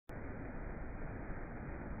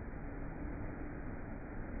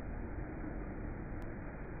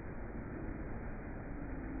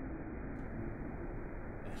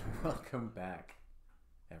Welcome back,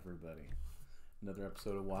 everybody. Another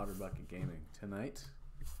episode of Water Bucket Gaming. Tonight,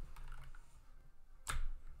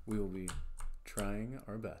 we will be trying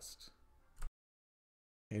our best.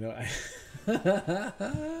 You know,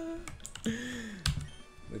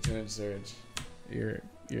 Lieutenant Surge, your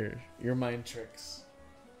mind tricks.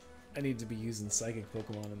 I need to be using psychic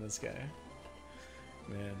Pokemon in this guy.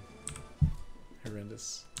 Man,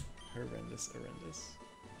 horrendous.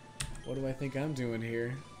 What do I think I'm doing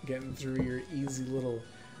here? Getting through your easy little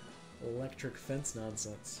electric fence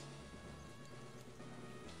nonsense.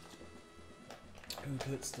 Who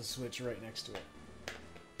puts the switch right next to it?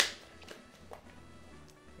 Oh,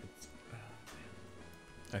 man.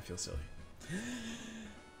 I feel silly.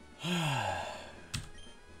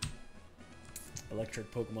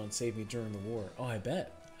 Electric Pokemon saved me during the war. Oh, I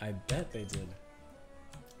bet they did.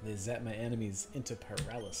 They zap my enemies into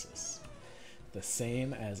paralysis. The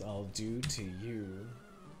same as I'll do to you.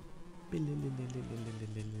 Did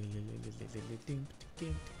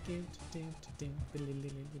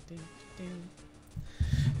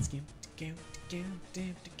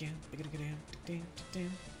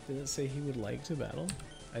it say he would like to battle?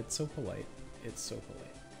 It's so polite. It's so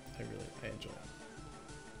polite. I enjoy it.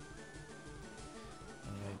 I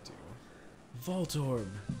do. Voltorb,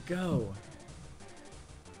 go!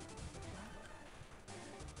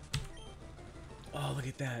 Oh, look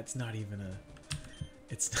at that. It's not even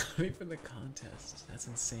a contest. That's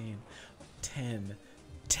insane. 10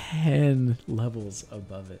 levels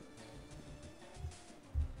above it.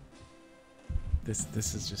 This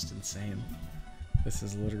is just insane. This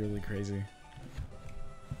is literally crazy.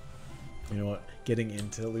 You know what? Getting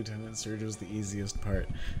into Lieutenant Surge was the easiest part.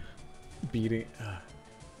 Beating...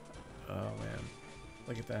 oh, man.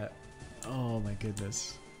 Look at that. Oh, my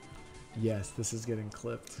goodness. Yes, this is getting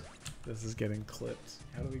clipped. This is getting clipped.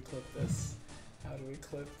 How do we clip this? How do we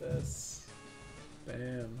clip this?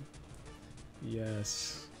 Bam.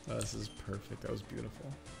 Yes. Oh, this is perfect. That was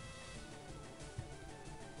beautiful.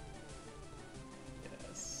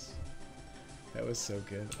 Yes. That was so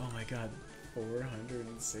good. Oh my god.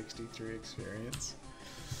 463 experience.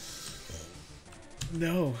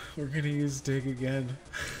 No, we're gonna use Dig again.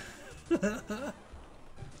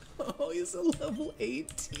 Oh, he's a level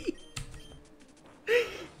 18.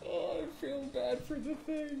 Oh, I feel bad for the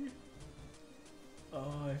thing.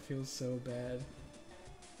 Oh, I feel so bad.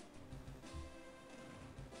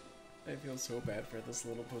 I feel so bad for this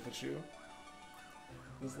little Pikachu.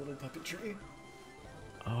 This little puppetry.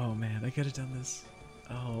 Oh man, I could have done this.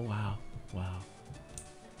 Oh wow. Wow.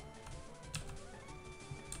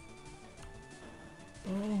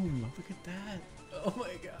 Boom! Look at that. Oh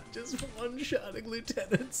my god, just one-shotting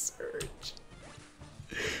Lieutenant Surge.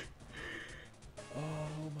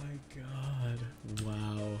 Oh my god.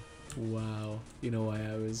 Wow. Wow. You know why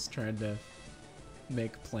I was trying to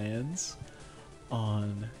make plans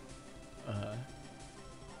on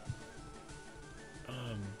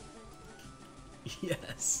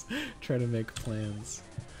yes, try to make plans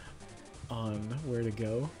on where to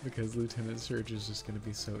go because Lieutenant Surge is just gonna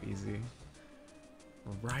be so easy.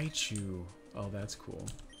 Raichu. Oh, that's cool.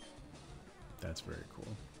 That's very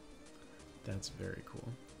cool. That's very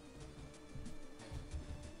cool.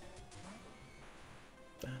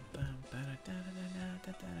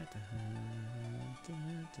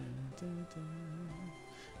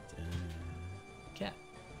 Cat.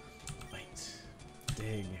 Fight.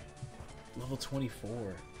 Dig. Level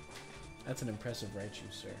 24. That's an impressive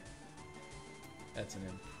Raichu, sir. That's an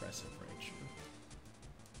impressive Raichu.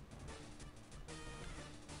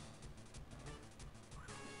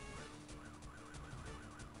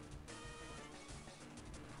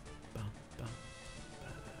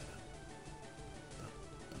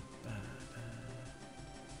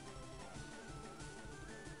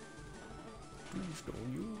 Please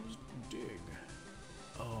don't use Dig.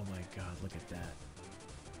 Oh my god, look at that.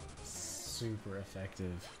 Super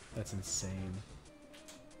effective. That's insane.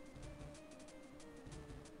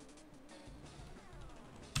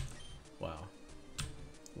 Wow.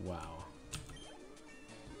 Wow.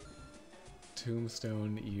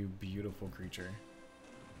 Tombstone, you beautiful creature.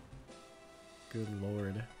 Good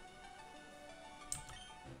lord.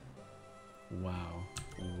 Wow.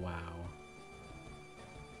 Wow.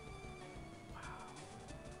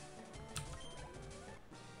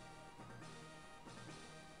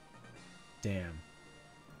 Damn.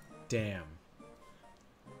 Damn.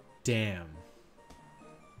 Damn.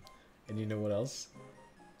 And you know what else?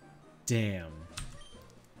 Damn.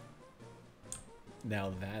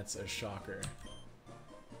 Now that's a shocker.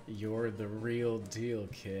 You're the real deal,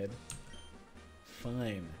 kid.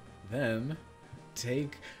 Fine. Then,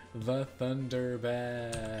 Take the Thunder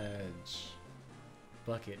Badge.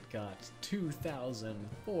 Bucket got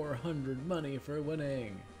 2,400 money for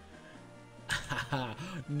winning. Haha,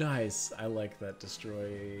 nice. I like that.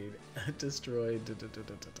 Destroyed. Destroyed.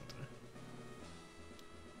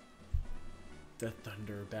 The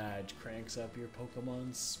Thunder Badge cranks up your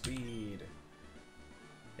Pokemon's speed.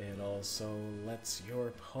 It also lets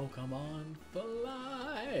your Pokemon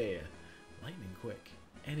fly. Lightning quick.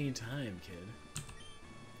 Anytime, kid.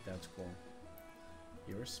 That's cool.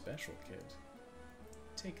 You're special, kid.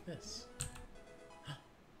 Take this.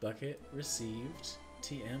 Bucket received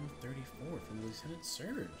TM34 from Lieutenant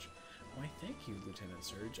Surge. Why, thank you, Lieutenant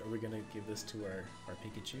Surge. Are we going to give this to our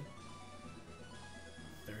Pikachu?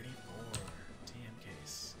 34 TM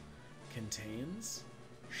case. Contains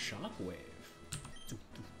Shockwave.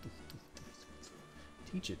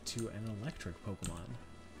 Teach it to an electric Pokemon.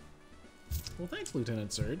 Well, thanks,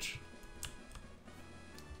 Lieutenant Surge.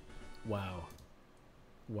 Wow.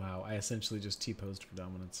 Wow, I essentially just T-posed for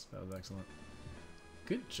dominance. That was excellent.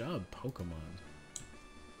 Good job, Pokemon.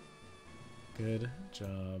 Good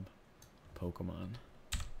job, Pokemon.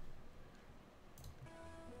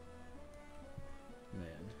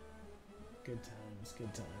 Man. Good times,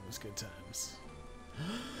 good times, good times.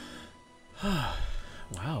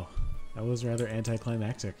 Wow, that was rather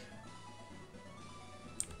anticlimactic.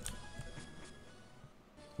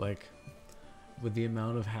 Like, with the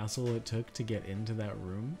amount of hassle it took to get into that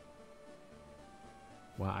room.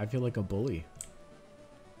 Wow, I feel like a bully.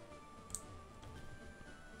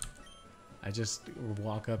 I just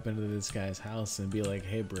walk up into this guy's house and be like,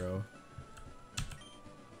 hey bro,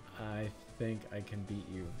 I think I can beat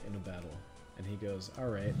you in a battle. And he goes,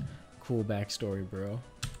 alright, cool backstory bro,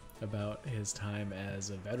 about his time as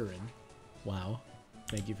a veteran. Wow,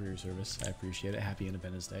 thank you for your service, I appreciate it, happy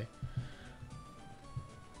Independence Day.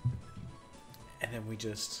 And then we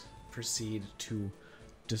just proceed to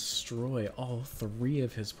destroy all 3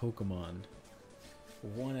 of his Pokemon,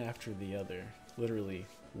 one after the other, literally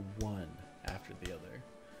one after the other.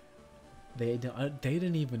 They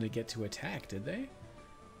didn't even get to attack, did they?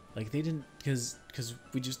 Like they didn't, because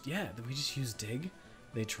we just used Dig.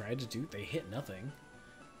 They tried to do, they hit nothing,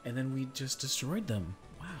 and then we just destroyed them.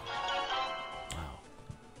 Wow. Wow.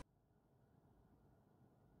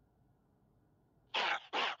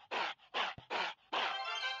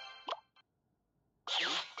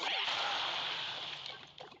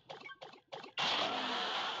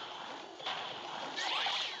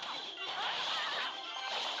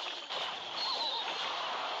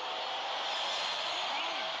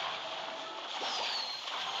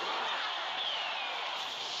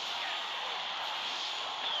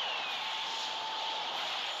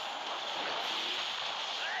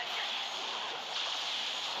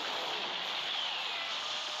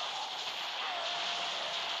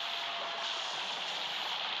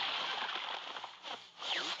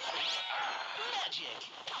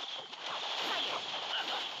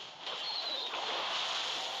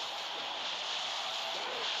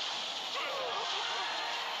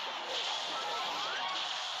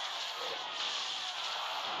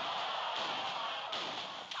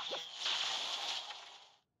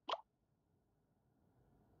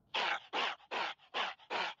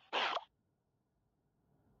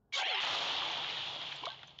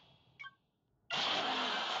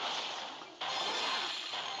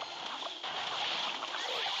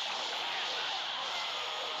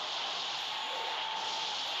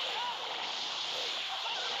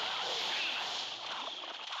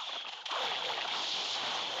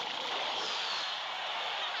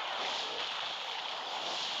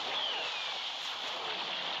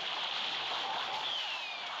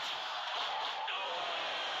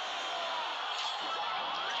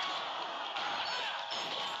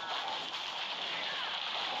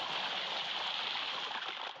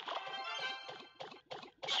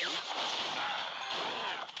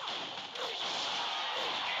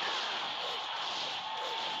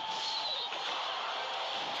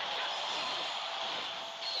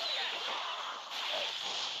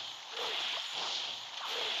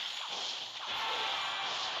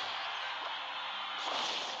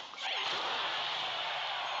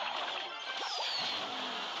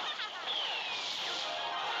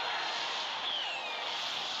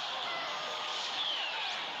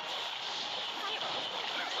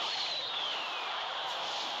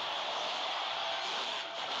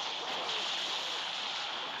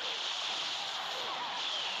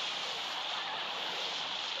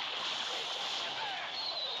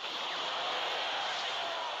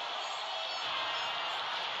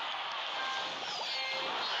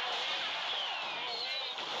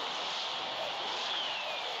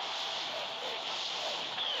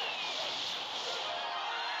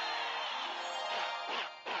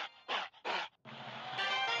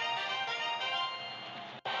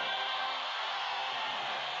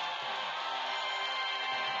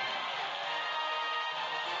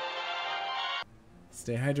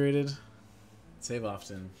 Stay hydrated. Save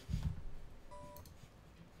often.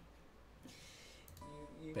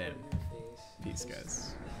 You Bam. covered your face. Peace,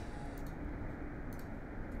 guys.